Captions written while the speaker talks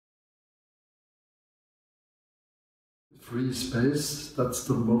free space, that's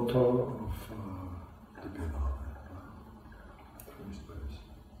the motto of the Biennale. Free space.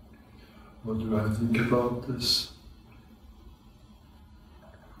 What do I think about this?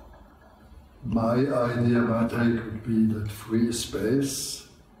 My idea, my take would be that free space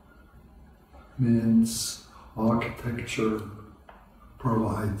means architecture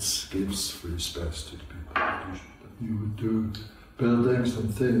gives free space to the people. That you would do buildings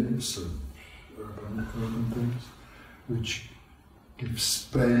and things, and urban things, which give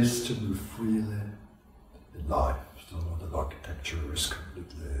space to move freely in life, so that architecture is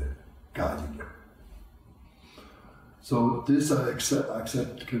completely guiding you. So this I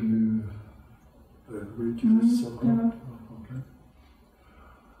accept. Can you agree to this somehow? Okay.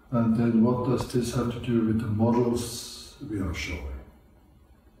 And then what does this have to do with the models we are showing?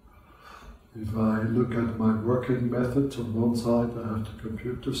 If I look at my working methods, on one side I have the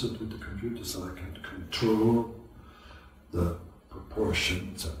computers, and with the computers I can control the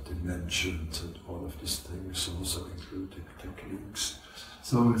proportions and dimensions and all of these things, also including techniques.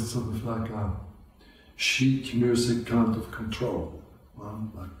 So it's sort of like a sheet music kind of control,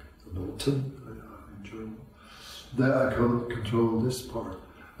 like the noten in German. There I can control this part.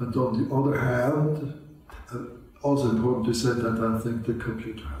 And on the other hand, also important to say that I think the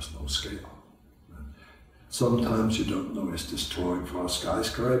computer has no scale. Sometimes you don't know, is this drawing for a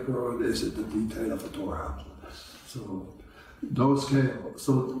skyscraper or is it the detail of a door handle? So, no scale.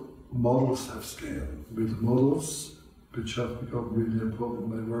 So, models have scale. With models, which have become really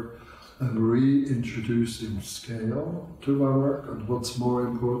important in my work, I'm reintroducing scale to my work, and what's more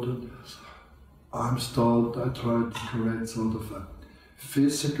important, I try to create sort of a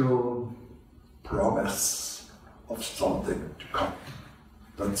physical promise of something to come.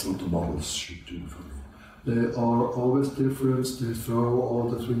 That's what the models should do for me. They are always different, they throw all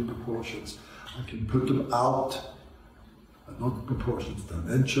the three proportions. I can put them out, not proportions,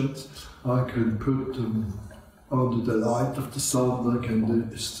 dimensions. I can put them under the light of the sun, I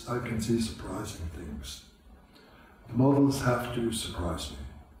can see surprising things. Models have to surprise me.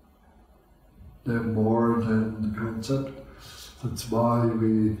 They're more than the concept. That's why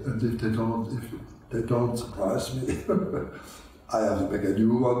and if they don't surprise me, I have to make a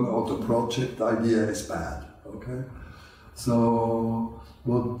new one, or the project idea is bad, okay? So,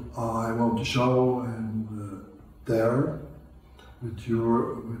 what I want to show there, when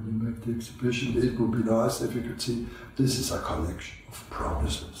you make the exhibition, it would be nice if you could see this is a collection of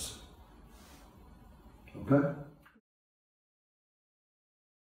promises, okay?